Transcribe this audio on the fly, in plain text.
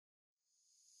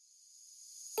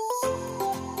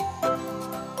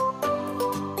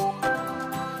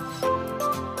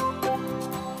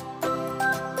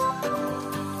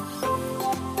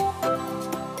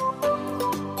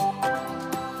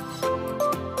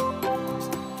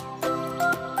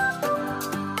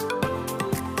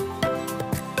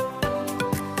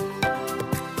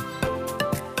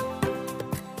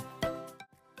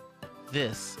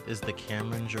This is the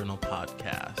Cameron Journal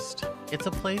Podcast. It's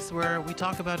a place where we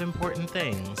talk about important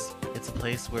things. It's a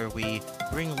place where we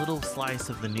bring a little slice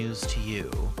of the news to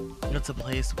you. It's a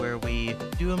place where we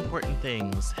do important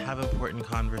things, have important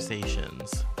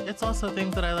conversations. It's also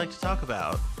things that I like to talk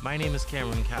about. My name is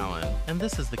Cameron Cowan, and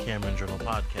this is the Cameron Journal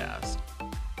Podcast.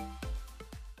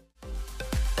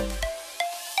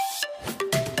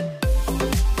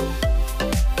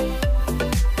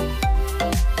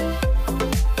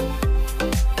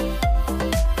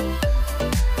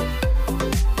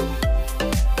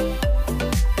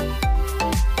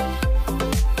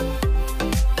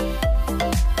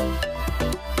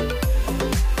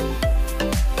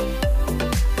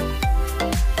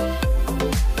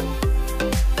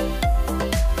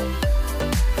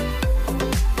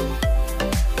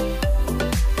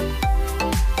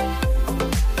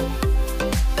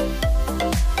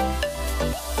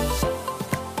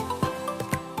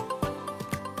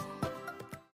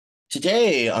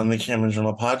 Today on the Cameron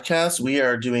Journal Podcast, we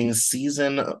are doing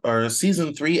season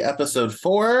 3, episode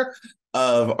 4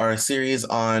 of our series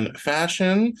on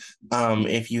fashion.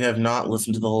 If you have not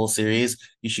listened to the whole series,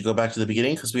 you should go back to the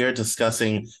beginning because we are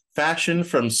discussing fashion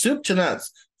from soup to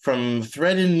nuts, from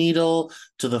thread and needle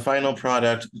to the final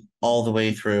product all the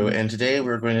way through. And today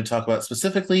we're going to talk about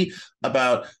specifically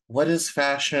about what is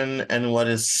fashion and what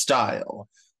is style.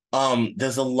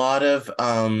 There's a lot of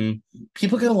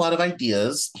people get a lot of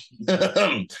ideas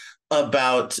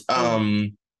about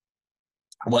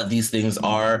what these things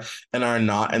are and are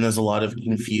not, and there's a lot of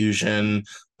confusion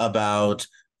about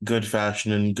good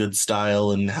fashion and good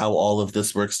style and how all of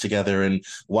this works together and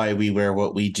why we wear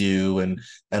what we do and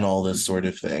all this sort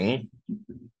of thing.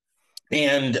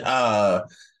 And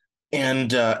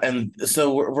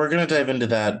so we're going to dive into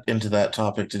that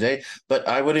topic today, but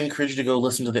I would encourage you to go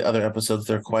listen to the other episodes.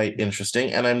 They're quite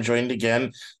interesting. And I'm joined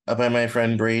again by my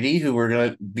friend Brady, who we're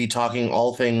going to be talking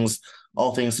all things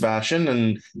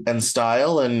fashion and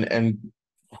style and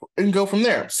go from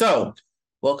there. So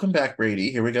welcome back,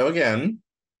 Brady. Here we go again.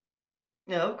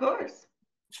 No, of course.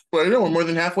 Well, I know we're more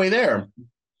than halfway there.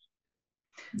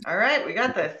 All right, we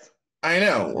got this. I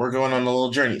know we're going on a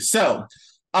little journey. So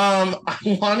I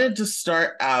wanted to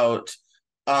start out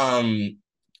by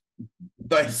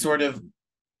sort of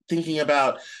thinking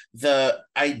about the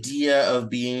idea of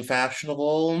being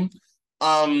fashionable.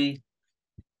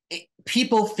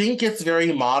 People think it's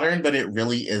very modern, but it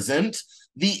really isn't.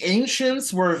 The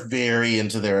ancients were very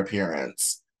into their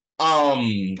appearance.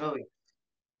 In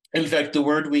fact, the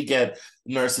word we get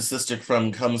narcissistic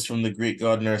from comes from the Greek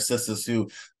god Narcissus, who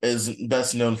is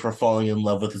best known for falling in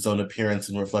love with his own appearance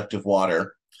in reflective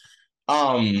water.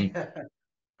 The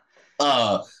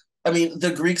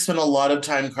Greeks spent a lot of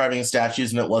time carving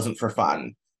statues, and it wasn't for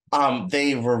fun.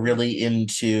 They were really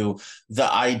into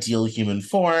the ideal human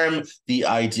form, the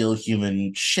ideal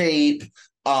human shape,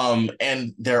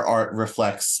 and their art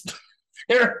reflects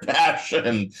their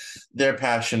passion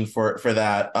for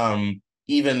that.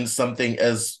 Even something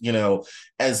as how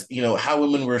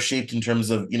women were shaped in terms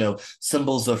of,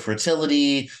 symbols of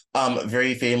fertility.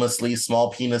 Very famously,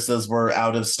 small penises were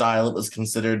out of style. It was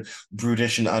considered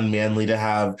brutish and unmanly to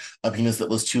have a penis that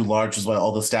was too large, which is why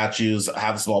all the statues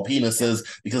have small penises,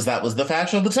 because that was the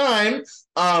fashion of the time.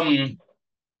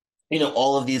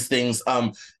 All of these things.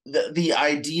 The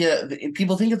idea,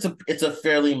 people think it's a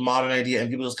fairly modern idea, and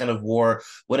people just kind of wore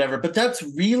whatever, but that's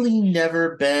really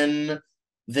never been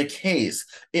the case.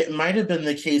 It might have been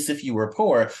the case if you were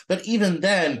poor, but even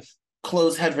then,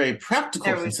 clothes had very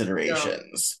practical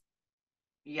considerations.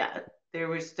 There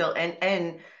was still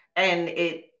and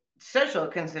it social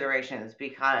considerations,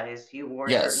 because you wore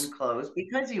certain clothes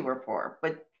because you were poor,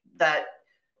 but that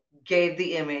gave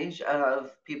the image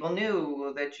of people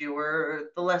knew that you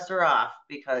were the lesser off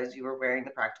because you were wearing the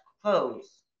practical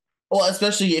clothes. Well,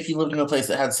 especially if you lived in a place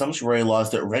that had sumptuary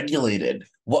laws that regulated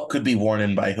what could be worn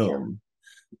and by whom.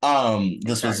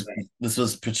 This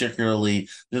was particularly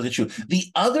really true. The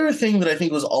other thing that I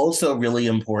think was also really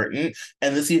important,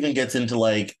 and this even gets into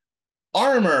like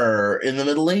armor in the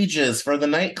Middle Ages for the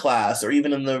knight class, or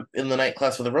even in the knight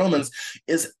class for the Romans,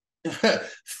 is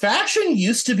fashion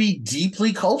used to be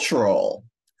deeply cultural.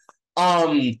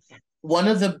 One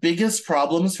of the biggest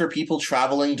problems for people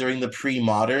traveling during the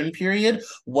pre-modern period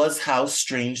was how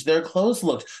strange their clothes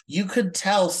looked. You could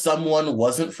tell someone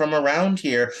wasn't from around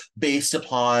here based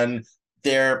upon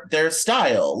their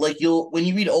style. Like when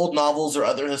you read old novels or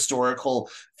other historical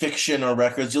fiction or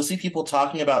records, you'll see people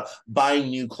talking about buying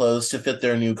new clothes to fit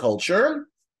their new culture.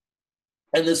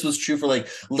 And this was true for like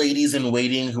ladies in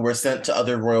waiting who were sent to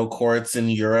other royal courts in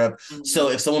Europe. Mm-hmm. So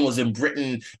if someone was in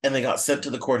Britain and they got sent to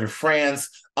the court of France,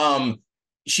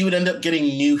 she would end up getting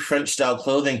new French style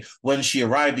clothing when she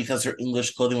arrived because her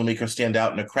English clothing would make her stand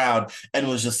out in a crowd and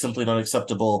was just simply not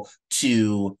acceptable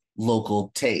to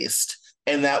local taste.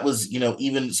 And that was,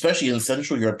 even especially in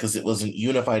Central Europe, because it wasn't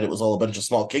unified, it was all a bunch of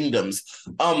small kingdoms.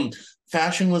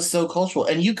 Fashion was so cultural,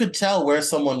 and you could tell where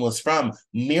someone was from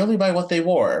merely by what they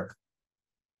wore.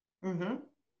 Mm-hmm.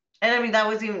 And I mean, that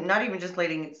was even not even just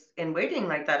ladies in waiting,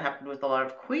 like that happened with a lot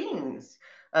of queens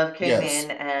of came Yes.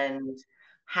 in and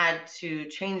had to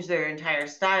change their entire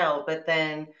style, but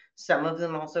then some of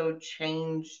them also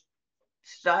changed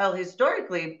style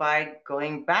historically by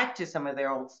going back to some of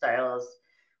their old styles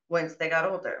once they got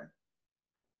older.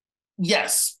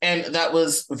 Yes, and that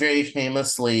was very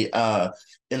famously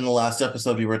in the last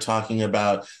episode we were talking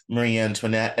about Marie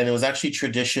Antoinette, and it was actually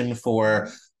tradition for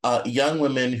young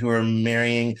women who are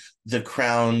marrying the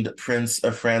crowned prince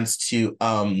of France to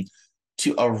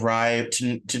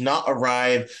not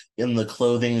arrive in the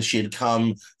clothing she had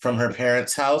come from her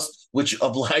parents' house, which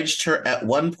obliged her at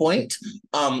one point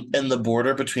in the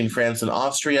border between France and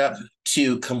Austria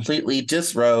to completely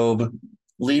disrobe,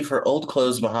 leave her old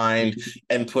clothes behind,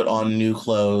 and put on new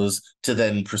clothes to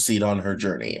then proceed on her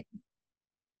journey.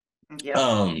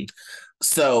 Yep.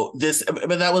 So this,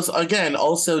 but that was again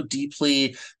also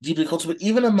deeply, deeply cultural. But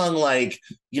even among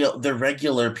the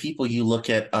regular people, you look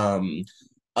at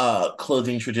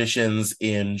clothing traditions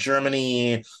in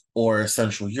Germany or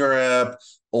Central Europe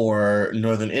or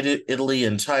Northern Italy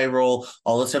and Tyrol,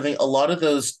 all this everything. A lot of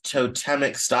those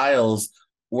totemic styles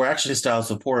were actually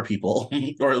styles of poor people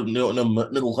or no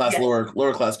middle class, Yes.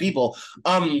 lower class people.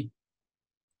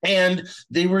 And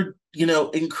they were,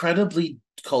 incredibly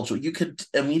cultural. You could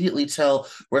immediately tell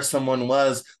where someone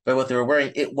was by what they were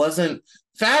wearing. It wasn't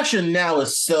fashion now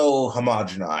is so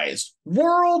homogenized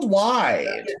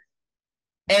worldwide.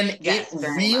 And yes, it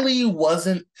really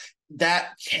wasn't that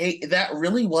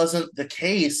really wasn't the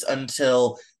case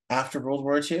until after World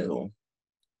War II.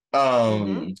 Mm-hmm.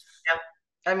 Um, Yep.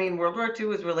 I mean, World War II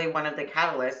was really one of the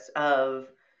catalysts of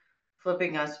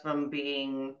flipping us from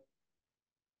being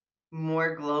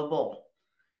more global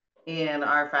in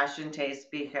our fashion taste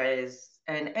because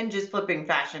and just flipping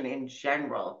fashion in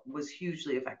general was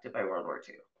hugely affected by World War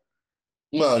II.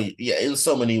 well, yeah, in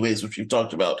so many ways, which we've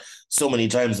talked about so many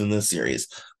times in this series.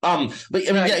 But I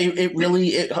mean, yeah, it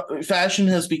really fashion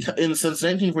has become since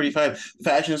 1945,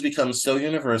 fashion has become so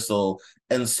universal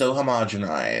and so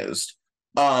homogenized,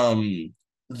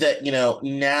 that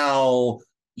now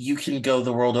you can go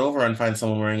the world over and find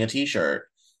someone wearing a t-shirt.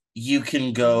 You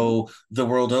can go the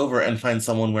world over and find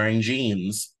someone wearing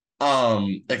jeans,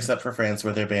 except for France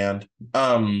where they're banned.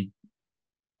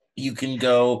 You can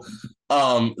go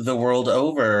the world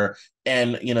over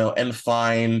and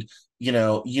find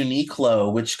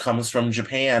Uniqlo, which comes from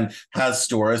Japan, has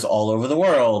stores all over the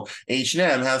world.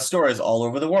 H&M has stores all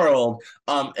over the world.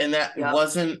 And that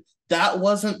wasn't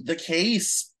the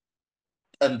case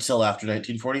until after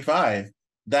 1945.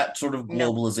 That sort of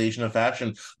globalization of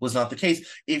fashion was not the case.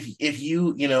 If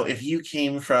you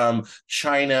came from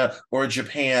China or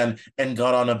Japan and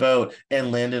got on a boat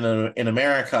and landed in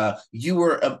America,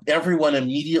 everyone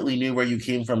immediately knew where you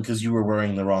came from because you were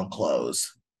wearing the wrong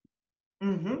clothes.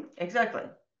 Exactly.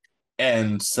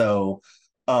 And so,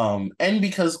 and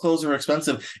because clothes are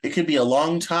expensive, it could be a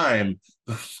long time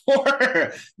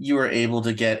before you were able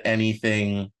to get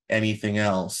anything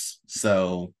else.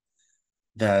 So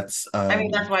that's I mean,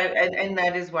 that's why, and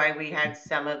that is why we had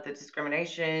some of the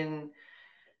discrimination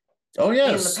oh in the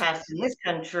yes, past in this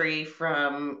country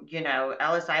from,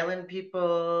 Ellis Island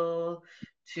people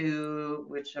to,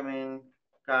 which I mean,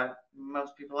 God,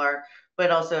 most people are,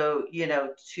 but also,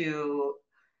 to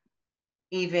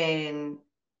even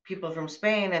people from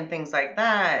Spain and things like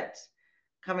that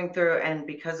coming through. And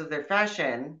because of their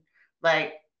fashion,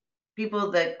 like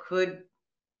people that could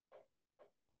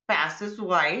pass as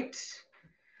white,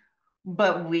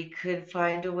 but we could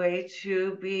find a way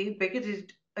to be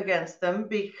bigoted against them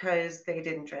because they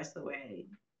didn't dress the way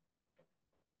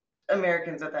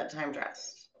Americans at that time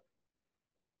dressed.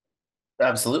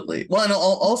 absolutely. Well, and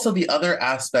also the other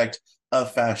aspect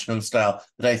of fashion and style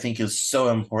that I think is so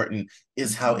important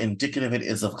is how indicative it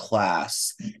is of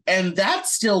class. And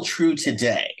that's still true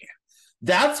today.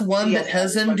 That's one that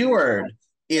has endured,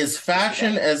 is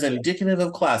fashion as indicative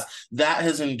of class. That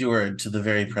has endured to the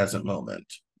very present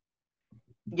moment.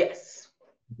 Yes,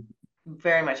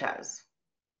 very much has.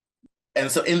 And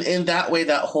so in that way,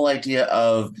 that whole idea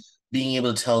of being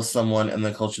able to tell someone and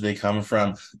the culture they come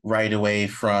from right away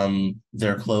from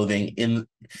their clothing,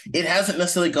 it hasn't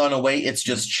necessarily gone away, it's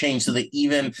just changed so that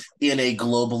even in a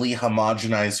globally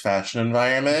homogenized fashion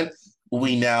environment,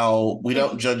 we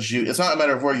don't judge you. It's not a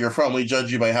matter of where you're from. We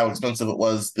judge you by how expensive it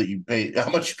was that you paid, how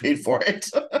much you paid for it.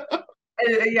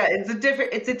 Yeah, it's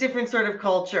a different sort of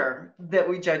culture that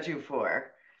we judge you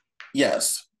for.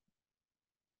 Yes.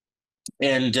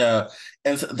 And so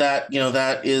that,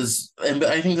 that is, and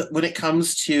I think that when it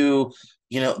comes to,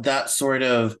 that sort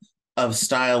of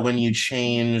style, when you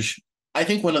change, I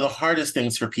think one of the hardest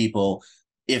things for people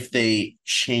if they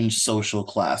change social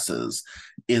classes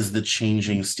is the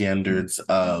changing standards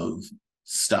of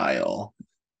style.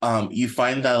 You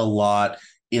find that a lot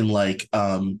in like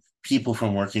people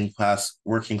from working class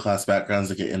backgrounds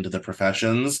that get into the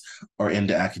professions or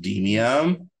into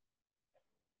academia.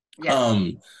 Yeah.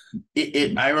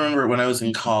 I remember when I was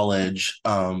in college,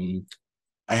 I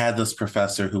had this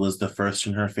professor who was the first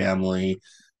in her family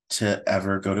to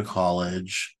ever go to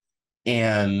college.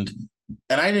 And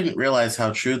I didn't realize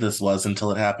how true this was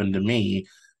until it happened to me.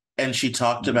 And she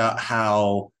talked about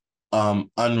how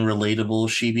unrelatable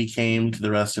she became to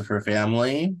the rest of her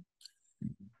family.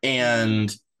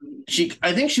 And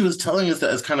I think she was telling us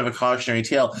that as kind of a cautionary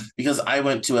tale because I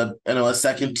went to a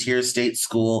second tier state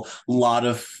school, a lot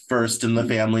of first in the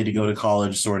family to go to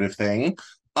college sort of thing.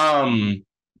 And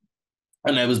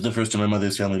I was the first in my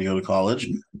mother's family to go to college.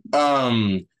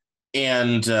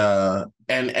 And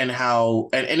how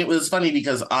and it was funny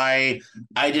because I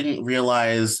didn't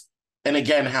realize, and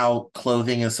again, how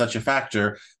clothing is such a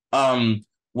factor.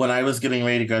 When I was getting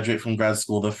ready to graduate from grad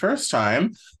school the first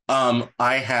time,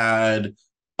 I had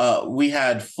we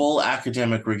had full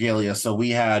academic regalia. So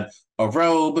we had a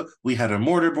robe, we had a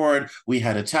mortarboard, we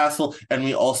had a tassel, and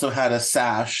we also had a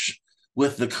sash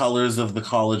with the colors of the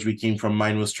college we came from.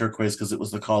 Mine was turquoise because it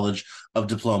was the College of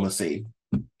Diplomacy.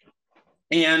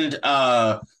 And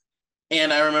I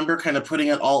remember kind of putting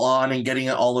it all on and getting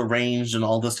it all arranged and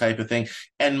all this type of thing.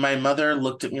 And my mother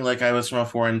looked at me like I was from a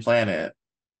foreign planet.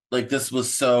 Like this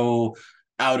was so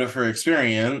out of her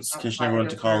experience because she never went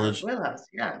to college.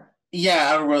 Yeah.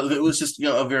 Yeah, it was just,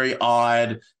 a very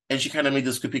odd. And she kind of made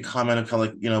this quippy comment of kind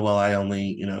of like, well, I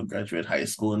only, graduate high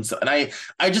school. And so, and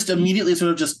I just immediately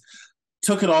sort of just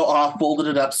took it all off, folded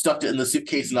it up, stuffed it in the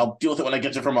suitcase, and I'll deal with it when I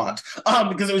get to Vermont.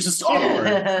 Because it was just awkward.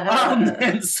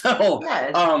 And so,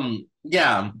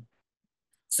 yeah.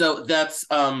 So that's,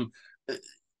 but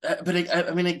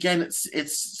I mean, again,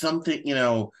 it's something,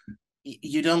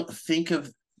 you don't think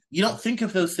of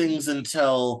those things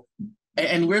until,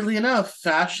 and weirdly enough,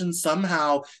 fashion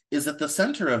somehow is at the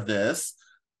center of this.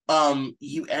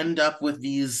 You end up with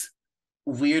these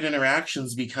weird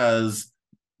interactions because,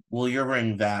 well, you're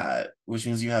wearing that, which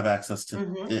means you have access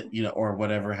to it, or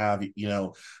whatever have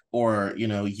you, or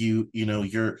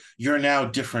you're now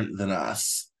different than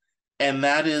us. And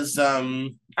that is I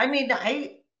mean,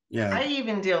 I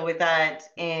even deal with that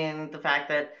in the fact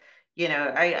that,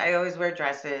 I always wear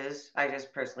dresses. I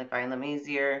just personally find them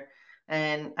easier.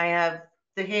 And I have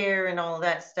the hair and all of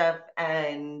that stuff.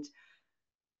 And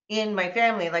in my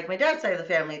family, like my dad's side of the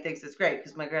family thinks it's great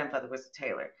because my grandfather was a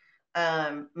tailor.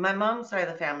 My mom's side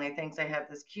of the family thinks I have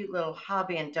this cute little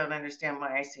hobby and don't understand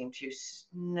why I seem too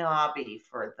snobby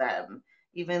for them,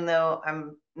 even though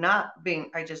I'm not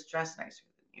being, I just dress nicer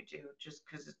than you do, just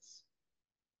because it's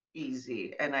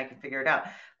easy and I can figure it out.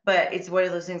 But it's one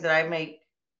of those things that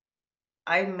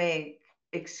I make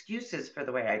excuses for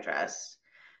the way I dress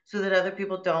so that other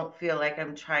people don't feel like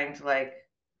I'm trying to like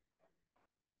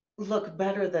look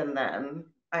better than them.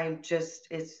 This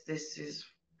is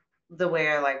the way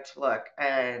I like to look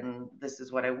and this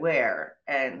is what I wear.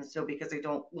 And so because I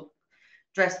don't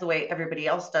dress the way everybody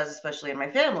else does, especially in my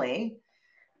family,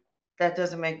 that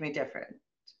doesn't make me different.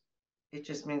 It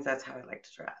just means that's how I like to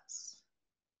dress.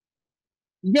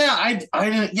 Yeah,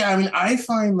 I mean, I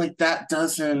find like that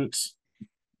doesn't,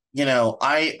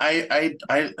 I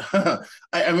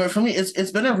mean, for me,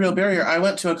 it's been a real barrier. I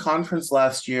went to a conference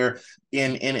last year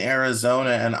in Arizona,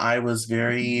 and I was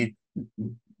very,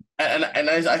 and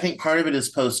I think part of it is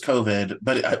post COVID,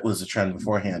 but it was a trend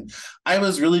beforehand. I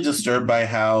was really disturbed by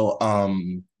how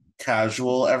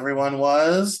casual everyone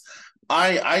was.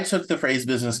 I took the phrase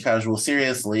business casual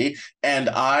seriously, and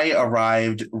I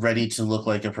arrived ready to look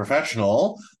like a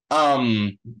professional.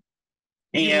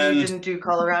 You mean you didn't do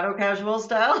Colorado casual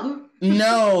style?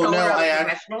 No, Colorado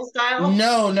professional style?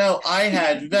 No, I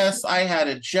had vests, I had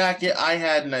a jacket, I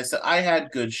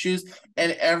had good shoes,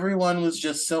 and everyone was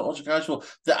just so ultra casual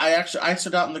that I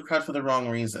stood out in the crowd for the wrong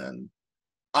reason.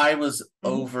 I was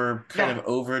kind of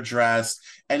overdressed,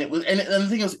 and and the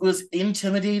thing was, it was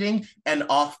intimidating and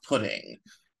off-putting.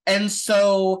 And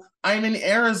so I'm in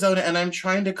Arizona and I'm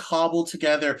trying to cobble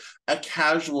together a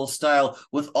casual style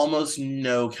with almost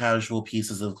no casual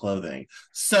pieces of clothing.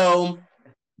 So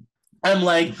I'm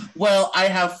like, well, I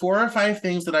have 4 or 5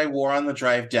 things that I wore on the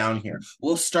drive down here.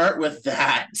 We'll start with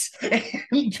that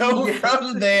and go Yes.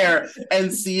 from there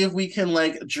and see if we can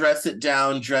like dress it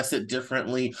down, dress it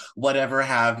differently, whatever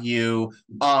have you.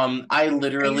 I I usually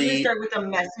literally start with a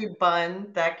messy bun.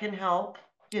 That can help,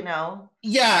 you know,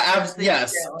 yeah, dress things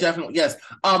yes, down. definitely, yes.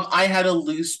 I had a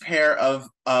loose pair of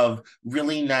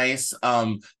really nice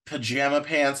pajama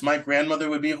pants. My grandmother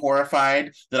would be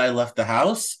horrified that I left the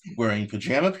house wearing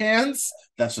pajama pants.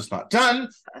 That's just not done.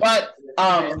 But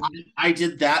I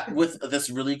did that with this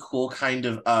really cool kind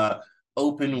of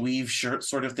open weave shirt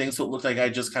sort of thing. So it looked like I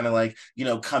just kind of like,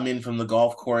 come in from the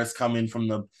golf course, come in from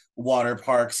the water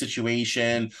park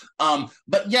situation.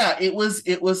 But yeah, it was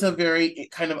a very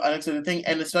kind of unexpected thing,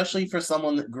 and especially for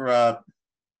someone that grew up,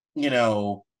 you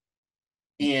know,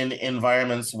 in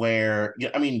environments where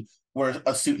I mean, where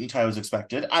a suit and tie was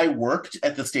expected. I worked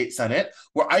at the state senate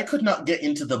where I could not get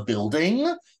into the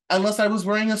building unless I was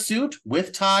wearing a suit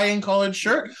with tie and collared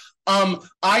shirt.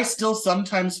 I still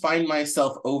sometimes find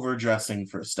myself overdressing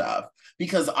for stuff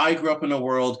because I grew up in a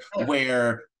world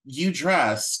where you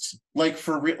dressed like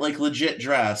like legit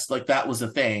dressed like that was a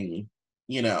thing,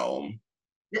 you know.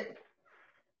 And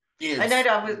It's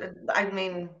I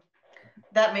mean,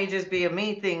 that may just be a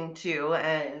me thing too,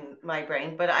 and my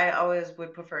brain, but I always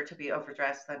would prefer to be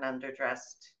overdressed than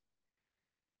underdressed.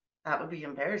 That would be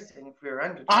embarrassing if we were I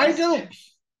underdressed. don't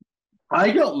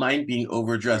I don't mind being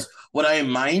overdressed. What I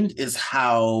mind is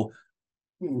how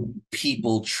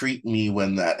people treat me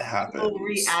when that People happens.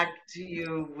 react to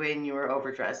you when you are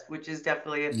overdressed, which is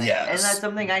definitely a thing. And that's Yes.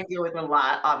 something I deal with a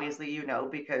lot, obviously,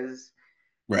 because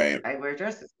Right. I wear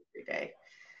dresses every day.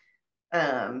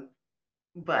 Um,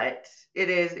 but it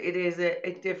is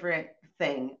a different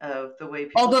thing of the way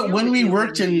people Although deal when with we you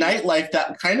worked when in you nightlife,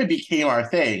 that kind of became our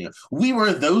thing. We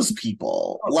were those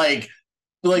people. oh, Like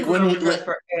you were when we overdressed like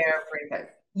for everything.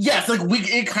 yes, like we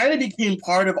it kind of became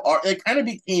part of our it kind of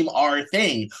became our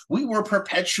thing. We were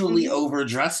perpetually Mhm.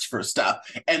 overdressed for stuff.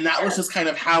 And that was just Yes. kind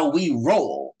of how we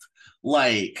rolled.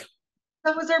 Like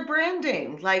That was our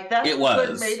branding. Like that it was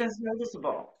what made was. us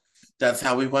noticeable. That's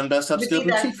how we won Best But Upscale see,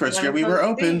 that's Boutique. First one year of we those were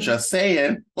open, things. just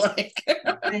saying. Like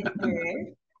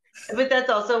Mhm. But that's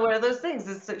also one of those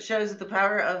things. It shows the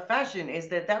power of fashion is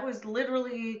that was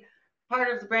literally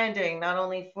part of the branding, not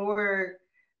only for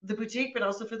the boutique, but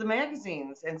also for the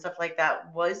magazines and stuff like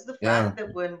that, was the yeah. fact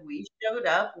that when we showed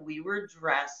up, we were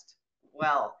dressed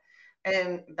well.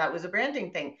 And that was a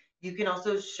branding thing. You can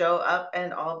also show up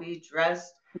and all be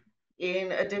dressed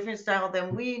in a different style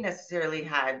than we necessarily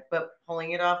had, but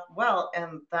pulling it off well.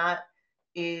 And that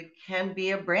it can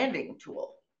be a branding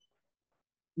tool.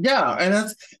 Yeah,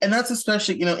 and that's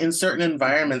especially, in certain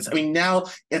environments. I mean, now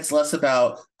it's less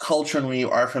about culture and where you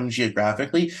are from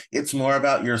geographically. It's more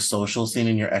about your social scene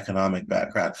and your economic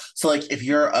background. So like if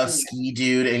you're a ski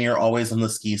dude and you're always on the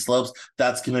ski slopes,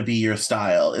 that's gonna be your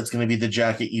style. It's gonna be the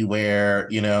jacket you wear,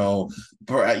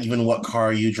 even what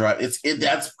car you drive.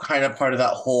 That's kind of part of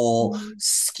that whole Mhm.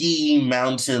 ski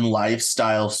mountain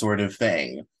lifestyle sort of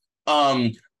thing.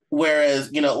 Um, Whereas,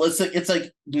 let's say it's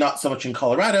like not so much in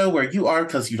Colorado where you are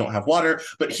because you don't have water,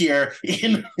 but here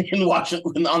in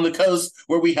Washington on the coast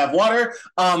where we have water,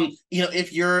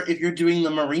 if you're doing the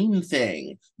marine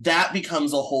thing, that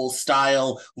becomes a whole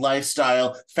style,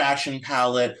 lifestyle, fashion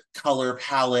palette, color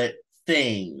palette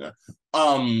thing.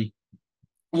 Um,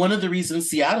 One of the reasons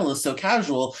Seattle is so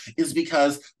casual is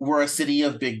because we're a city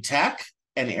of big tech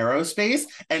and aerospace,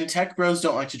 and tech bros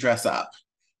don't like to dress up.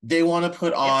 They want to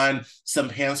put Yes. on some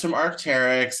pants from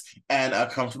Arc'teryx and a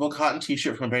comfortable cotton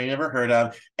t-shirt from a brand you never heard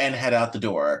of and head out the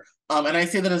door. And I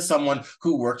say that as someone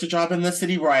who worked a job in the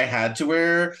city where I had to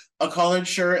wear a collared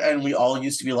shirt, and we all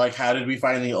used to be like, how did we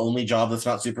find the only job that's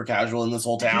not super casual in this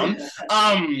whole town?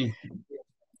 Um,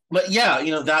 but yeah,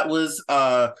 that was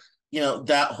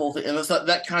that whole thing, and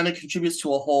that kind of contributes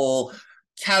to a whole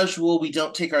casual, we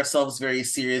don't take ourselves very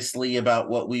seriously about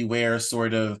what we wear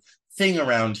sort of thing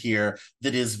around here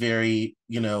that is very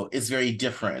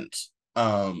different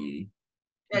I mean,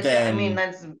 than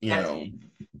that's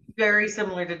very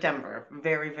similar to Denver.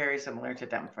 Very, very similar to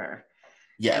Denver. I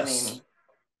yes. mean,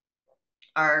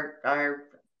 our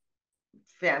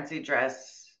fancy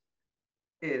dress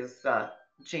is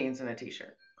jeans and a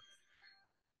t-shirt.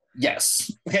 Yes.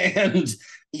 And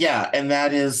yeah, and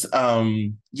that is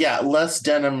less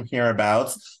denim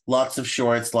hereabouts, lots of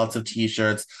shorts, lots of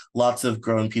t-shirts, lots of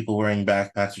grown people wearing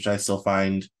backpacks, which I still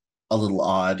find a little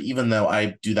odd, even though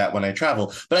I do that when I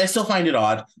travel, but I still find it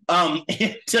odd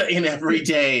in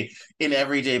everyday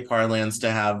parlance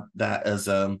to have that as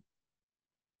a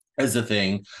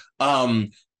thing.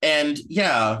 And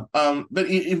yeah, but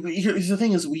here's the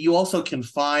thing: is you also can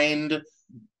find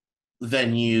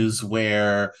venues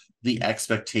where the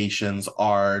expectations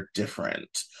are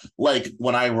different. Like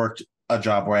when I worked a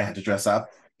job where I had to dress up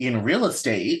in real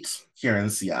estate here in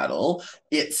Seattle,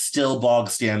 it's still bog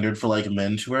standard for like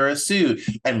men to wear a suit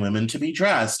and women to be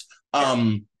dressed.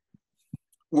 Yeah.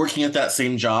 Working at that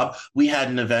same job, we had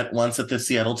an event once at the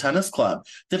Seattle Tennis Club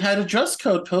that had a dress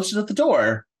code posted at the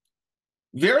door.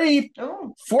 Very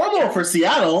Oh, formal yeah. for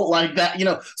Seattle, like that,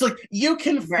 So like you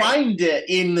can Right. find it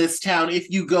in this town if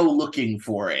you go looking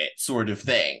for it, sort of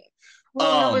thing.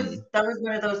 Well, that was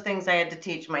one of those things I had to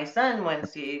teach my son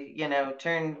once he,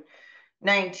 turned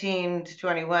 19 to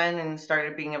 21 and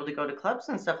started being able to go to clubs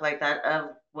and stuff like that, of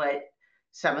what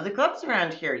some of the clubs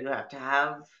around here, you have to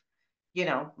have,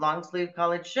 long sleeve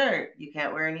collared shirt. You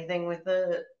can't wear anything with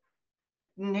a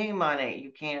name on it.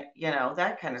 You can't,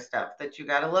 that kind of stuff that you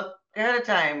got to look ahead of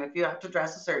time if you have to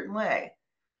dress a certain way.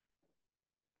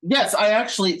 Yes, I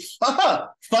actually,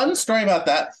 fun story about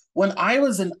that. When I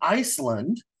was in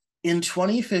Iceland in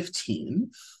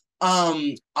 2015,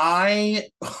 I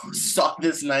saw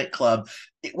this nightclub.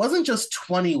 It wasn't just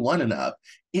 21 and up,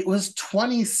 it was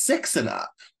 26 and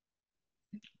up.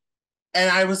 And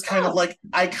I was kind of Oh, like,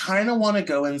 I kind of want to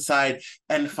go inside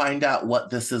and find out what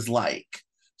this is like.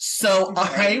 So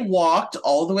I right. walked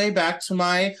all the way back to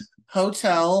my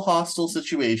hotel hostel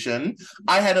situation.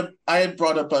 I had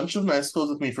brought a bunch of nice clothes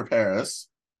with me for Paris.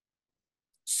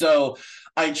 So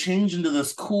I changed into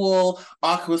this cool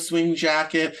aqua swing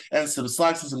jacket and some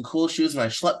slacks and some cool shoes, and I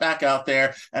schlepped back out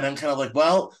there. And I'm kind of like,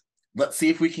 well, let's see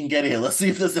if we can get in. Let's see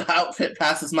if this outfit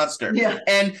passes muster. Yeah.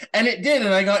 And it did.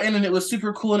 And I got in, and it was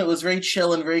super cool, and it was very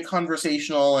chill and very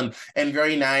conversational and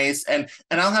very nice. And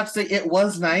I'll have to say, it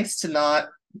was nice to not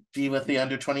be with the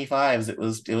under 25s. It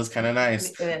was kind of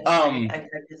nice. I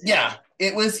could see Yeah, that.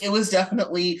 it was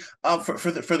definitely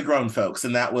for the grown folks,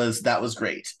 and that was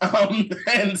great.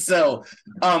 And so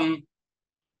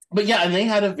but yeah, and they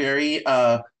had a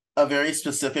very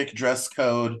specific dress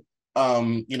code,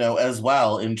 as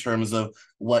well, in terms of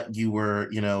what you were,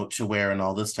 to wear and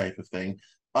all this type of thing.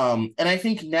 And I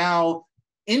think now,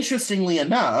 interestingly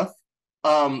enough,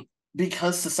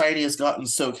 because society has gotten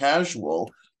so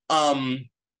casual,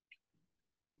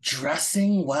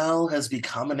 dressing well has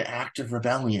become an act of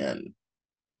rebellion,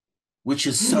 which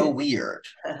is so weird.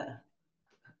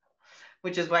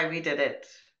 Which is why we did it,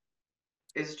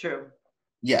 is true.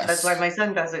 That's why Yes. my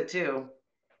son does it too,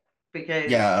 because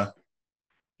Yeah.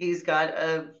 he's got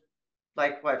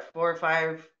like what, 4 or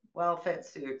 5 well-fit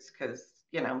suits, because,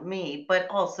 me, but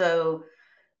also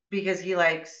because he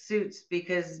likes suits,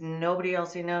 because nobody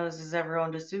else he knows has ever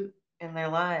owned a suit in their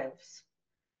lives.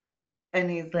 And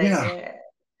he's like, Yeah. yeah,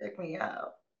 check me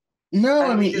out. No, I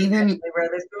I'm mean, just gonna even, wear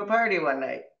this to a party one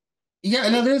night. yeah,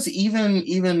 no, there's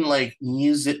even like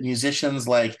musicians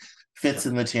like Fits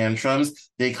and the Tantrums.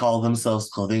 They call themselves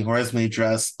clothing whores and they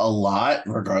dress a lot,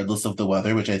 regardless of the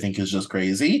weather, which I think is just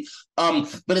crazy. But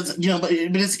it's but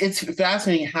it's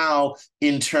fascinating how,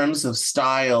 in terms of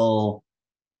style,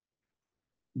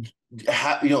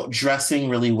 dressing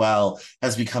really well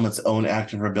has become its own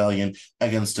act of rebellion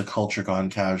against a culture gone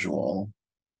casual.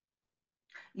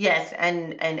 Yes,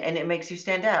 and it makes you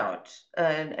stand out,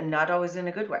 and not always in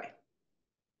a good way.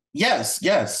 Yes,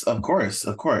 yes, of course,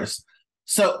 of course.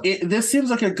 So this seems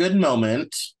like a good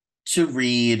moment to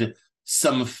read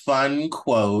some fun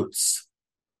quotes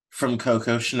from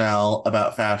Coco Chanel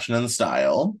about fashion and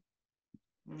style.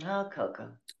 Oh,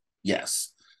 Coco.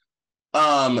 Yes.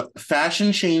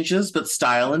 Fashion changes, but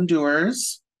style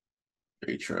endures.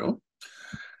 Very true.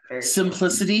 Very true.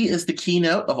 Simplicity is the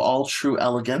keynote of all true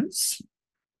elegance.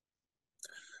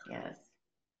 Yes.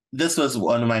 This was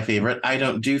one of my favorite. I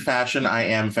don't do fashion, I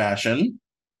am fashion.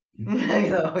 I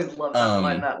always love that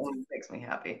one. Um, That one makes me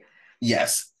happy.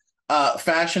 yes.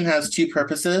 Fashion has two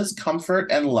purposes: comfort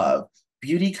and love.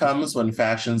 Beauty comes when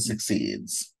fashion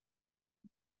succeeds.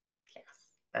 Yes,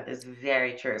 that is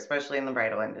very true, especially in the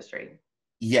bridal industry.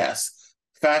 Yes.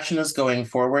 Fashion is going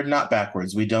forward, not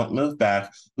backwards. We don't move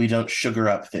back. We don't sugar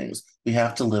up things. We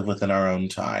have to live within our own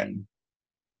time.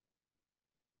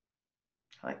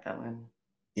 I like that one.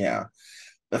 Yeah.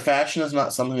 The fashion is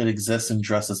not something that exists in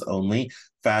dresses only.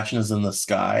 Fashion is in the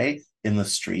sky, in the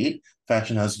street.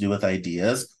 Fashion has to do with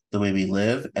ideas, the way we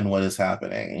live, and what is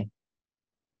happening.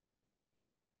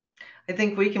 I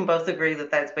think we can both agree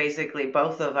that that's basically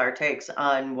both of our takes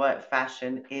on what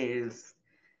fashion is,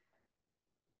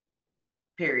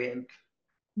 period.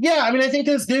 Yeah, I mean, I think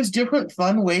there's different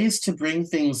fun ways to bring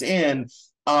things in.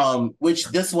 Which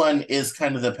this one is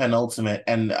kind of the penultimate,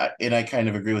 and I kind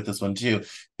of agree with this one too.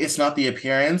 It's not the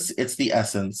appearance, it's the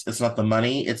essence. It's not the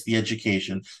money, it's the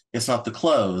education. It's not the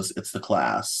clothes, it's the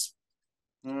class.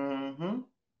 Mm-hmm.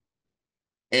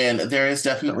 And there is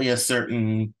definitely a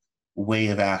certain way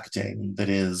of acting that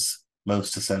is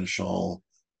most essential.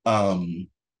 Um,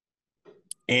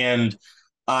 and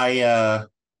I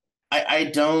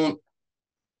I don't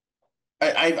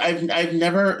I've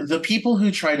never, the people who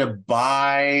try to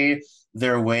buy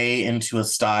their way into a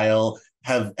style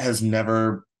has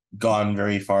never gone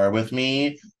very far with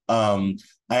me. I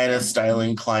had a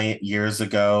styling client years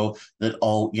ago that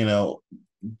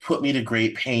put me to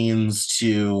great pains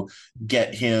to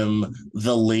get him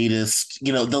the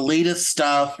latest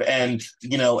stuff, and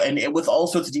with all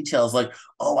sorts of details like,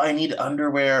 oh, I need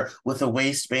underwear with a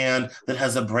waistband that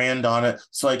has a brand on it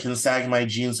so I can sag my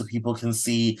jeans so people can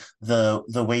see the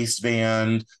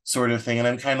waistband sort of thing. And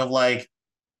I'm kind of like,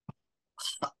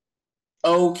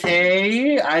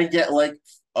 okay, I get like,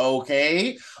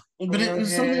 okay. But it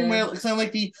was something Okay. where it's kind of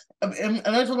like and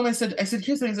I told him, I said, here's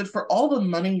the thing, I said, for all the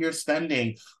money you're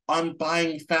spending on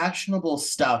buying fashionable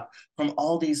stuff from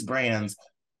all these brands,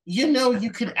 you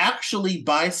could actually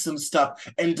buy some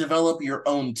stuff and develop your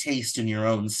own taste and your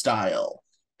own style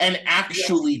and Yes,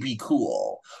 actually be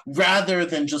cool rather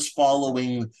than just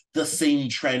following the same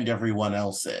trend everyone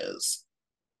else is.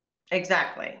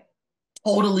 exactly.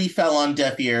 Totally fell on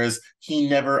deaf ears. He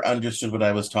never understood what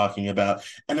I was talking about.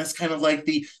 And it's kind of like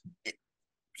the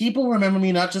people remember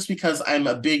me not just because I'm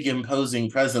a big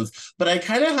imposing presence, but I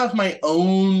kind of have my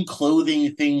own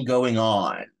clothing thing going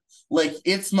on. Like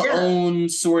it's my Yeah, own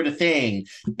sort of thing.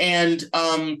 And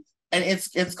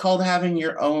it's called having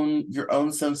your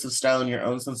own sense of style and your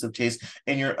own sense of taste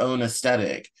and your own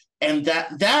aesthetic. And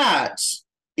that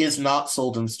is not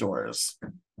sold in stores.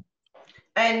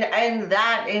 and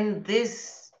that in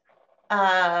this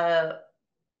uh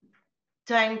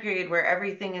time period where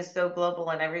everything is so global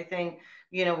and everything,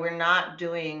 we're not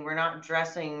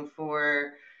dressing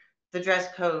for the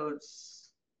dress codes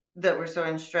that were so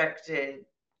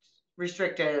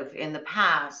restrictive in the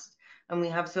past, and we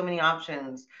have so many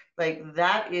options. Like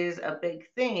that is a big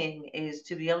thing, is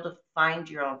to be able to find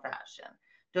your own fashion.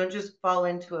 Don't just fall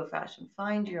into a fashion,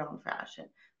 find your own fashion.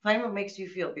 Find what makes you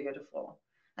feel beautiful.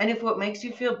 And if what makes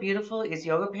you feel beautiful is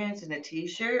yoga pants and a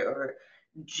t-shirt or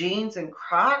jeans and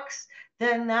Crocs,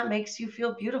 then that makes you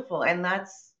feel beautiful, and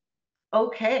that's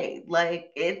okay.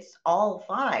 Like it's all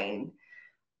fine.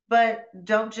 But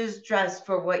don't just dress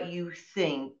for what you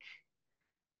think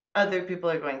other people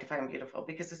are going to find beautiful,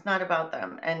 because it's not about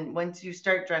them. And once you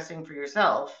start dressing for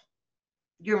yourself,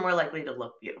 you're more likely to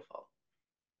look beautiful.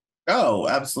 Oh,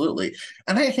 absolutely.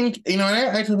 And I think, and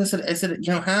I told this, I said,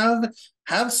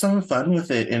 have some fun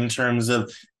with it in terms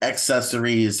of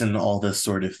accessories and all this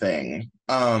sort of thing.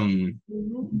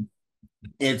 Mm-hmm.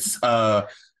 It's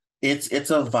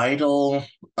it's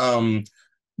um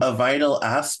a vital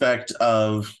aspect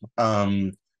of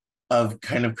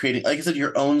kind of creating, like I said,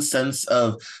 your own sense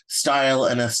of style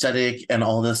and aesthetic and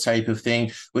all this type of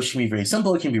thing, which can be very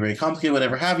simple, it can be very complicated,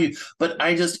 whatever have you. But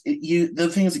the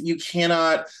thing is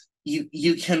that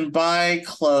you can buy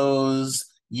clothes,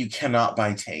 you cannot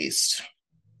buy taste.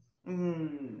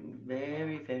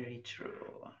 Very, very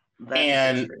true. That is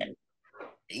And true.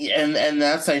 and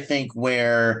that's, I think,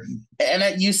 where,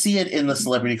 you see it in the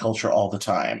celebrity culture all the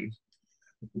time.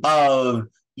 Of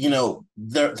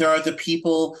there are the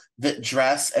people that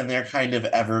dress and they're kind of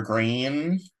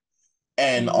evergreen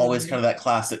and always kind Mm-hmm. of that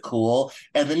classic cool,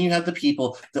 and then you have the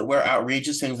people that wear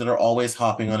outrageous things that are always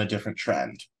hopping on a different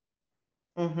trend.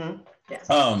 Mm-hmm. Yes.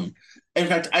 um in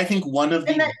fact, I think one of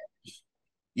And the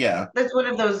yeah. that's one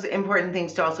of those important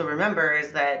things to also remember,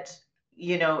 is that,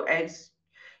 as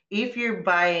if you're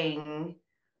buying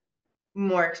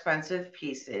more expensive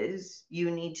pieces,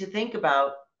 you need to think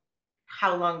about,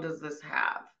 how long does this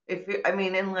have? I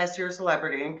mean, unless you're a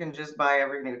celebrity and can just buy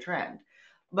every new trend.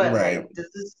 But Right. like, does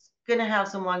this gonna have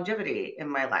some longevity in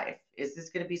my life? Is this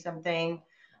gonna be something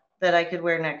that I could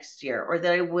wear next year, or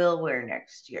that I will wear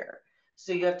next year?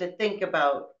 So you have to think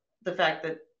about the fact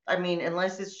that, I mean,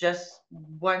 unless it's just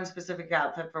one specific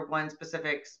outfit for one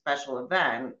specific special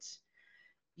event,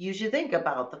 you should think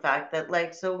about the fact that,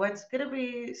 like, so what's gonna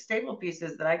be staple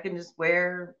pieces that I can just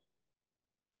wear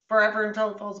forever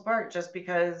until it falls apart just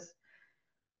because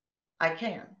I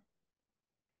can.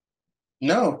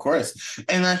 No, of course.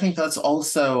 And I think that's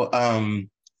also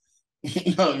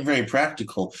very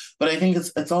practical, but I think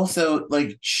it's also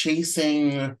like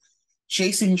chasing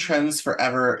trends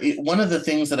forever. One of the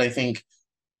things that I think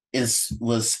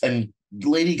and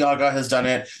Lady Gaga has done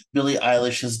it, Billie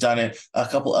Eilish has done it, a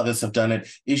couple others have done it,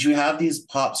 is you have these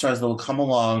pop stars that will come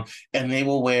along and they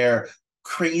will wear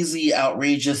crazy,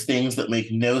 outrageous things that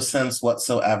make no sense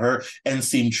whatsoever and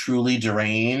seem truly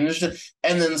deranged.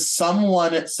 And then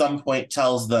someone at some point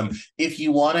tells them, if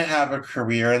you want to have a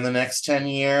career in the next 10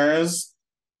 years,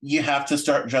 you have to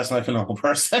start dressing like a normal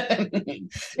person.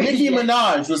 Nicki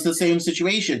Minaj was the same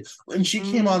situation. When she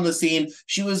came on the scene,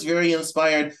 she was very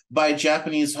inspired by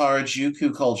Japanese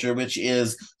Harajuku culture, which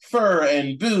is fur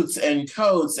and boots and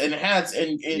coats and hats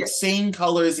and insane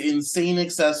colors, insane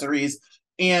accessories.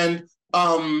 And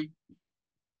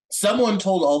someone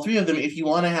told all three of them, if you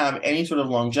want to have any sort of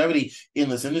longevity in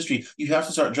this industry, you have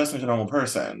to start dressing like a normal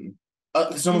person.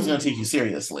 Because no one's going to take you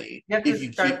seriously if you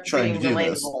keep trying to do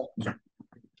relatable. This.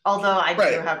 Although I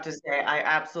do have to say, I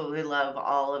absolutely love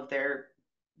all of their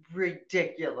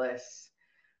ridiculous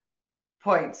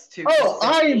points to. Oh,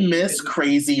 I miss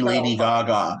crazy Lady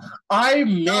Gaga. I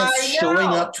miss showing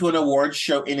up to an award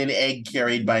show in an egg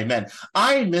carried by men.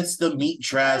 I miss the meat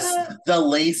dress, the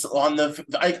lace on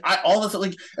the all this.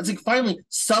 Like, it's like finally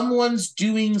someone's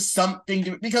doing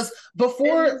something because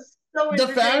before the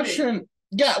fashion.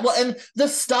 Yeah, well, and the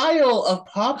style of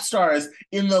pop stars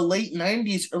in the late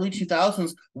 90s, early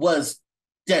 2000s was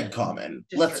dead common,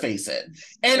 let's face it.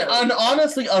 And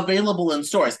honestly available in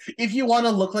stores. If you want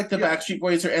to look like the Backstreet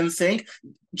Boys or NSYNC,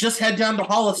 just head down to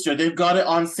Hollister. They've got it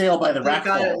on sale by the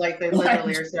rackful. They've got it like they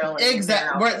literally are selling.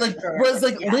 Exactly. Whereas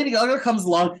Lady Gaga comes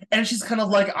along and she's kind of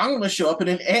like, I'm going to show up in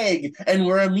an egg and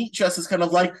wear a meat dress is kind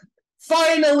of like,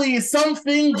 finally,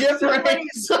 something different.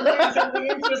 Something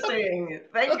interesting.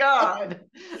 Thank God.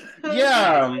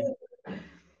 Yeah.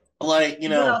 Like, you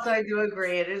know. But also, I do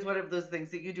agree. It is one of those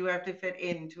things that you do have to fit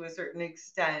in to a certain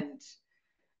extent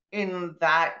in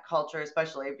that culture,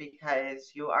 especially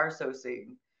because you are so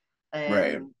seen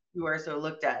and you are so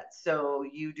looked at. So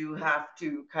you do have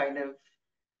to kind of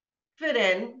fit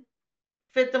in,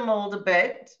 fit the mold a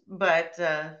bit, but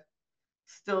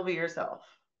still be yourself.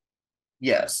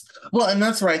 Yes. Well, and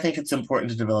that's where I think it's important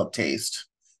to develop taste.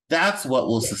 That's what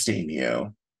will sustain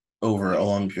you over a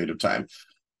long period of time.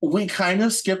 We kind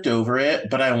of skipped over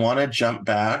it, but I want to jump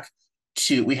back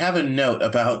to, we have a note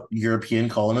about European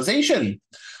colonization.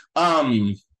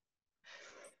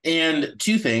 And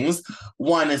two things.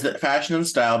 One is that fashion and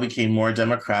style became more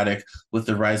democratic with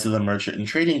the rise of the merchant and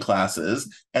trading classes.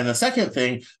 And the second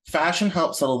thing, fashion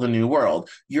helped settle the New World.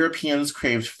 Europeans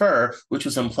craved fur, which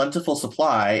was in plentiful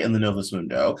supply in the Novus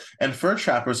Mundo, and fur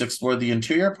trappers explored the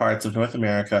interior parts of North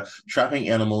America, trapping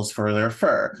animals for their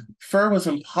fur. Fur was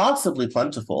impossibly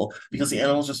plentiful because the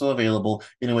animals were so available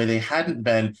in a way they hadn't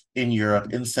been in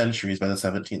Europe in centuries by the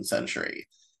 17th century.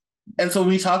 And so when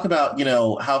we talk about, you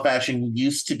know, how fashion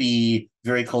used to be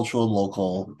very cultural and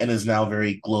local and is now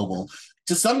very global,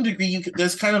 to some degree,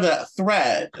 there's kind of that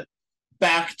thread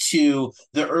back to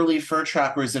the early fur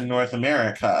trappers in North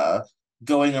America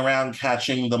going around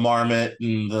catching the marmot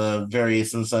and the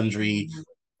various and sundry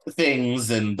things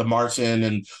and the marten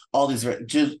and all these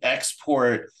to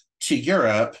export to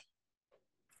Europe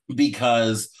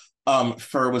because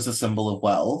fur was a symbol of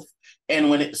wealth. And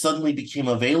when it suddenly became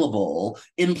available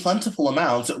in plentiful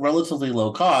amounts at relatively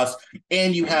low cost,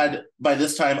 and you had, by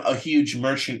this time, a huge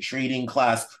merchant trading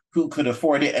class who could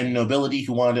afford it and nobility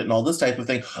who wanted it and all this type of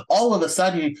thing, all of a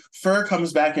sudden, fur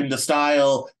comes back into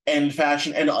style and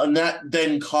fashion, and that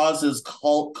then causes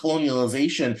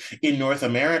colonialization in North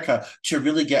America to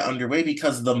really get underway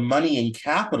because the money and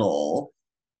capital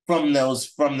from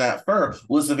that fur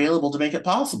was available to make it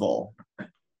possible.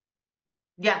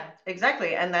 Yeah,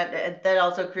 exactly. And that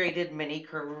also created many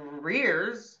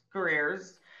careers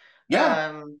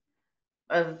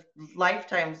of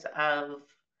lifetimes of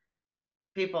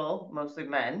people, mostly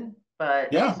men,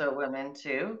 but also women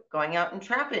too, going out and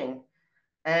trapping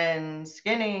and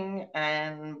skinning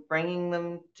and bringing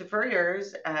them to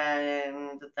furriers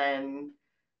and then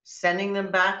sending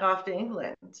them back off to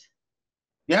England.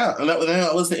 Yeah, and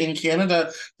that was in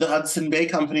Canada. The Hudson Bay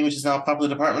Company, which is now a popular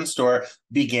department store,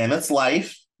 began its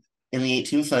life in the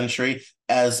 18th century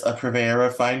as a purveyor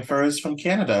of fine furs from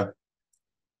Canada.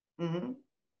 Mm-hmm.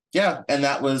 Yeah, and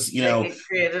that was, you know, it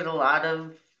created a lot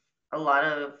of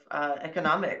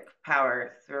economic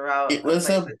power throughout. It was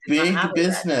a big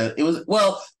business. It was,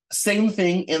 well, same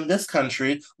thing in this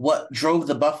country. What drove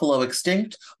the buffalo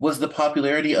extinct was the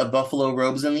popularity of buffalo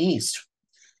robes in the East.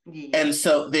 And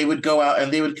so they would go out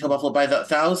and they would kill buffalo by the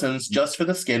thousands just for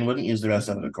the skin, wouldn't use the rest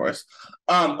of it, of course.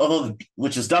 Although,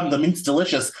 which is dumb, the meat's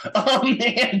delicious.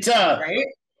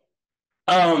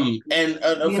 And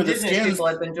The for the indigenous skins, people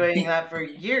have been doing that for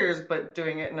years, but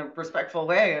doing it in a respectful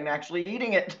way and actually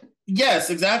eating it. yes,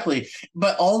 exactly.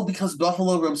 But all because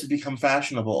buffalo robes had become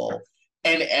fashionable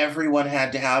and everyone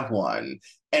had to have one.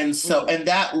 And so Mm.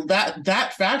 and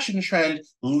that fashion trend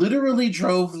literally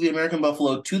drove the American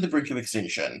buffalo to the brink of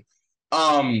extinction.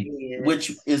 Which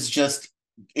Yes. is just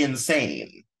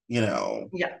insane, you know.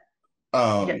 Yeah. Yes.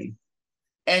 Um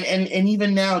and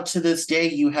even now to this day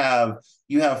you have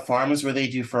farms where they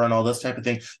do fur and all this type of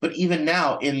thing, but even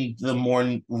now in the more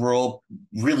rural,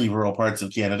 really rural parts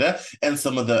of Canada and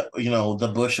some of the, you know, the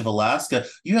bush of Alaska,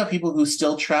 you have people who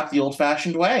still trap the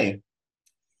old-fashioned way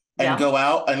and Yeah. go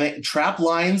out, and trap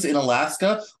lines in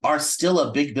Alaska are still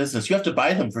a big business. You have to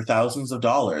buy them for thousands of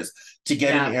dollars to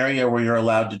get an Yeah. area where you're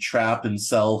allowed to trap and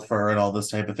sell fur and all this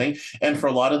type of thing. And for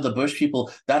a lot of the bush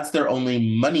people, that's their only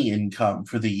money income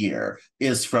for the year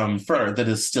is from Yeah. fur that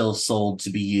is still sold to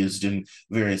be used in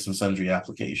various and sundry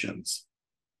applications.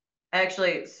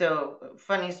 Actually, so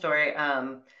funny story.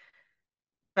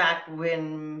 Back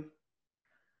when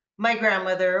my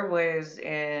grandmother was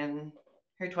in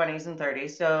her 20s and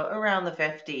 30s, so around the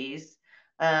 50s,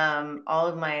 all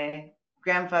of my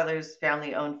grandfather's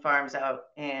family owned farms out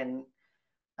in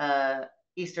uh,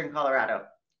 eastern Colorado.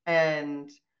 And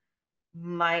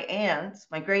my aunts,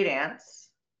 my great aunts,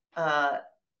 uh,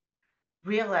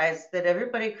 realized that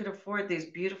everybody could afford these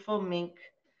beautiful mink,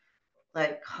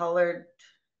 like colored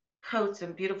coats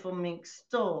and beautiful mink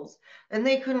stoles. And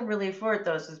they couldn't really afford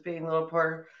those as being little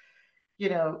poor,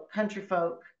 country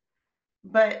folk.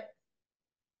 But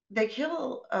they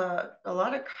kill a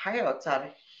lot of coyotes out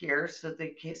of here so they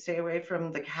can stay away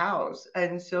from the cows.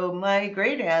 And so my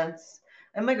great aunts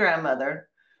and my grandmother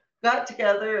got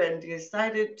together and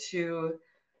decided to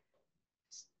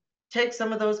take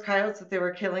some of those coyotes that they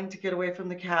were killing to get away from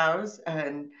the cows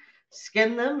and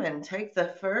skin them and take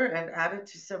the fur and add it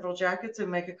to several jackets and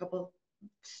make a couple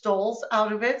stoles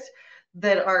out of it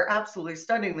that are absolutely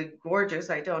stunningly gorgeous.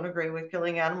 I don't agree with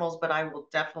killing animals, but I will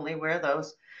definitely wear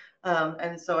those.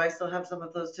 And so I still have some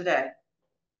of those today.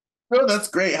 Oh, that's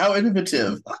great. How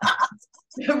innovative.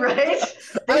 Right?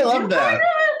 I They do love that. kind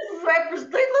of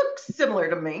represent, they look similar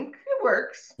to mink. It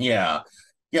works. Yeah.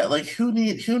 Yeah, like who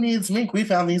needs mink? We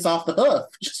found these off the hoof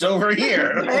just over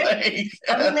here. Right? Like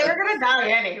I mean, they were going to die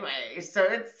anyway, so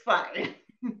it's fine.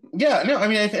 yeah, no, I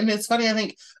mean, and it's funny. I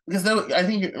think because I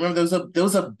think remember there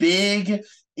was a big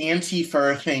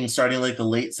anti-fur thing starting like the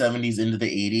late '70s into the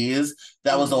 '80s.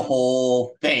 That was a Mm-hmm.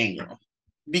 whole thing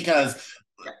because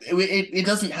Yeah. it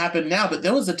doesn't happen now, but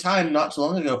there was a time not too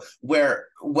long ago where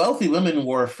wealthy women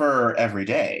wore fur every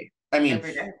day. I mean,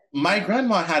 Every day. my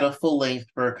grandma had a full length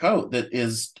fur coat that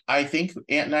is, I think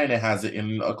Aunt Nina has it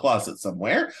in a closet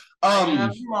somewhere. I Um,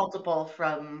 have multiple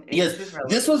from Yes, ancient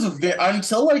this was relatives.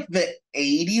 until like the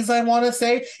 80s, I want to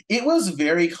say, it was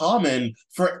very common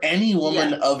for any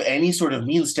woman Yeah. of any sort of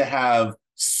means to have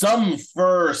some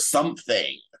fur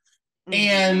something. Mm-hmm.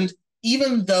 And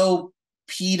even though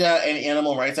PETA and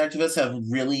animal rights activists have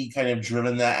really kind of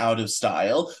driven that out of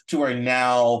style to where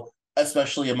now,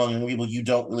 especially among young people, you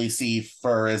don't really see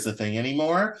fur as a thing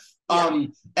anymore. Yeah.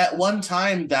 At one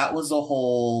time that was a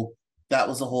whole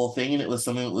thing, and it was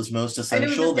something that was most And it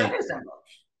was a essential that status symbol,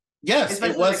 yes, it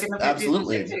especially like in was the 50s and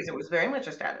absolutely. 60s. It was very much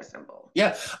a status symbol.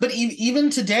 Yeah, but even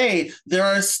today, there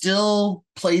are still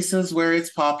places where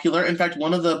it's popular. In fact,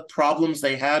 one of the problems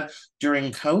they had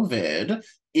during COVID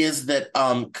is that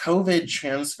COVID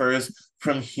transfers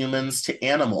from humans to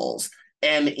animals.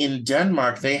 And in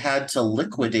Denmark, they had to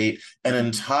liquidate an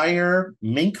entire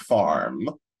mink farm,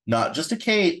 not just a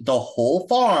cage, the whole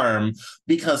farm,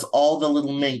 because all the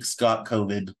little minks got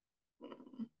COVID.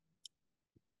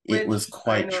 It was Which I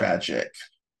quite know tragic.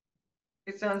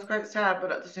 it sounds quite sad,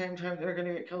 but at the same time, they're going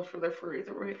to get killed for their fur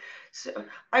either way. So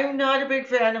I'm not a big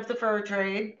fan of the fur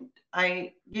trade.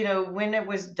 When it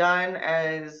was done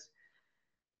as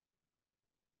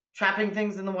trapping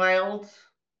things in the wild,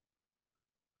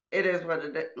 it is what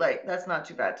it is. Like, that's not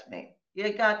too bad to me.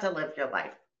 You got to live your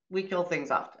life. We kill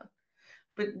things often,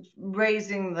 but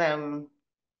raising them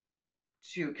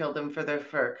to kill them for their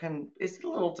fur is a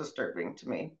little disturbing to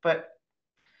me. But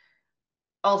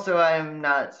also, I'm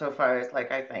not so far as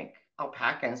like I think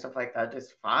alpaca and stuff like that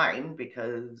is fine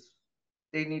because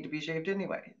they need to be shaved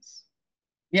anyways.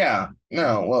 Yeah,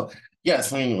 no, well,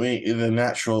 yes, I mean the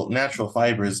natural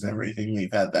fibers and everything.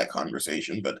 We've had that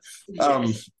conversation, but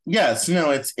Yes. yes, no,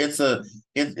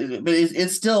 but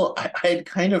it's still I had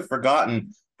kind of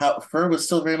forgotten how fur was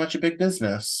still very much a big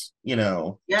business, you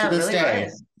know, to Yeah, it this really day.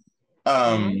 was.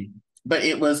 Hmm. But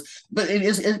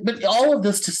but all of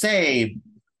this to say,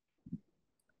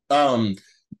 um,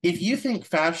 if you think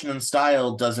fashion and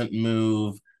style doesn't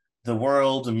move the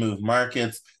world and move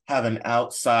markets, have an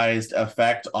outsized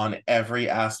effect on every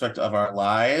aspect of our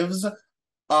lives,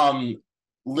 um,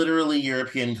 literally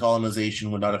European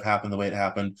colonization would not have happened the way it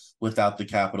happened without the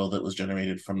capital that was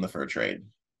generated from the fur trade.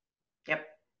 Yep.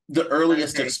 The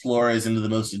earliest explorers into the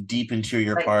most deep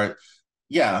interior part.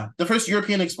 Yeah, the first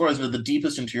European explorers into the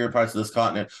deepest interior parts of this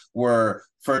continent were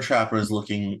fur trappers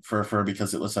looking for fur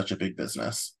because it was such a big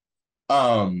business.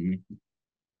 And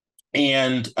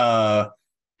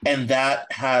that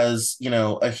has, you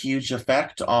know, a huge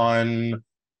effect on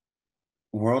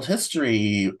world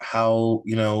history, how,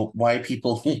 you know, why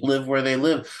people live where they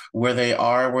live, where they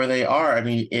are. I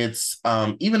mean, it's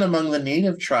even among the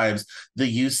native tribes, the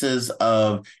uses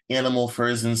of animal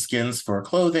furs and skins for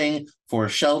clothing, for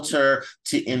shelter,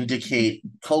 to indicate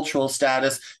cultural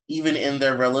status, even in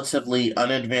their relatively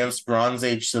unadvanced Bronze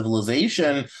Age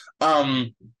civilization,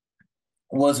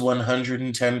 was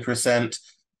 110%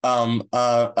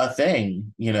 a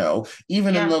thing, you know.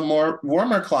 Even in the more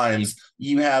warmer climes,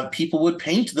 you have people would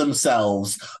paint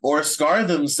themselves or scar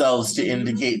themselves to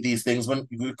indicate these things when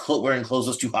wearing clothes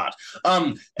was too hot.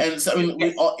 And so I mean,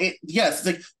 we all yes,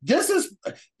 like this is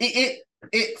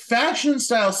it fashion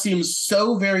style seems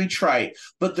so very trite,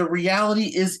 but the reality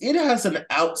is it has an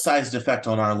outsized effect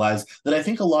on our lives that I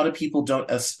think a lot of people don't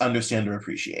understand or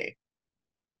appreciate.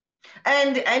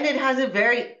 And it has a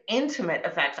very intimate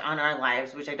effect on our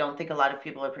lives, which I don't think a lot of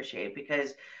people appreciate,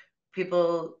 because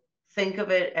people think of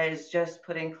it as just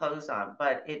putting clothes on,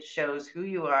 but it shows who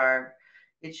you are.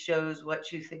 It shows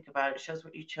what you think about. It shows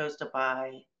what you chose to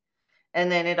buy.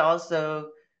 And then it also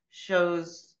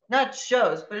shows, not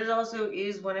shows, but it also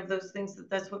is one of those things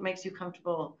that's what makes you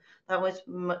comfortable. That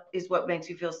is what makes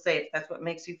you feel safe. That's what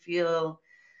makes you feel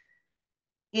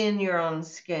in your own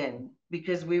skin,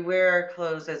 because we wear our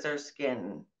clothes as our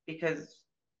skin because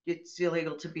it's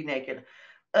illegal to be naked.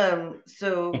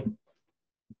 So,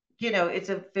 you know, it's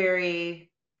a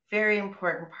very, very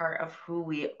important part of who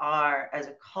we are as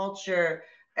a culture,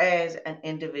 as an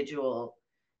individual,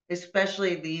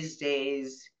 especially these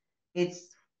days.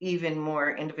 It's even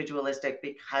more individualistic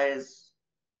because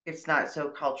it's not so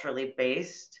culturally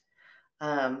based.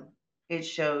 It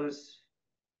shows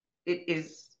it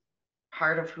is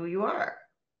part of who you are.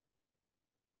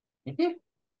 Mm-hmm.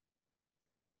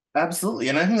 Absolutely.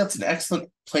 And I think that's an excellent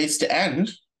place to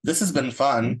end. This has been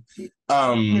fun. This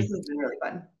has been really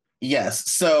fun.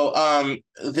 Yes. So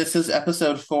this is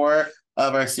episode 4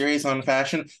 of our series on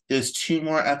fashion. There's 2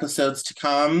 more episodes to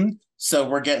come. So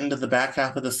we're getting to the back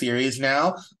half of the series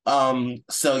now.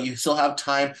 So you still have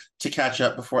time to catch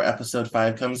up before episode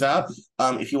 5 comes out.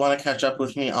 If you want to catch up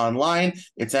with me online,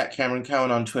 it's at Cameron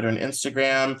Cowan on Twitter and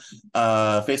Instagram,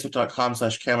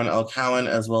 facebook.com/Cameron L. Cowan,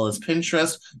 as well as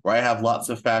Pinterest, where I have lots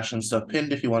of fashion stuff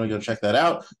pinned if you want to go check that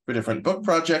out for different book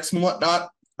projects and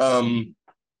whatnot. And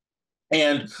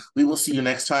we will see you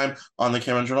next time on the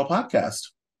Cameron Journal podcast.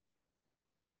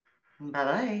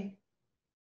 Bye-bye.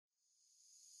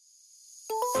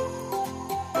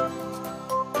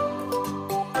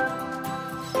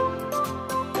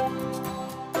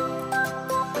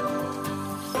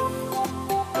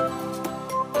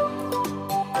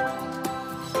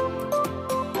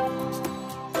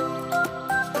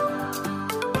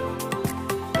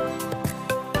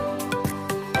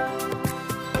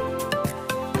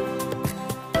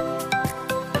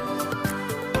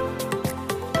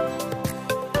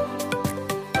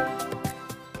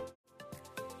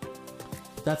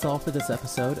 That's all for this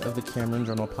episode of the Cameron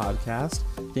Journal podcast.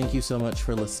 Thank you so much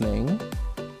for listening.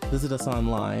 Visit us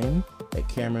online at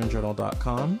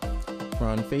CameronJournal.com. We're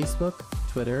on Facebook,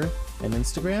 Twitter, and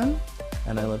Instagram,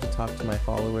 and I love to talk to my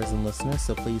followers and listeners,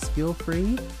 so please feel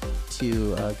free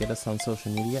to get us on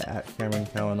social media at Cameron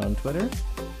Cowan on Twitter,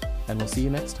 and we'll see you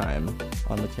next time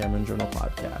on the Cameron Journal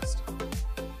podcast.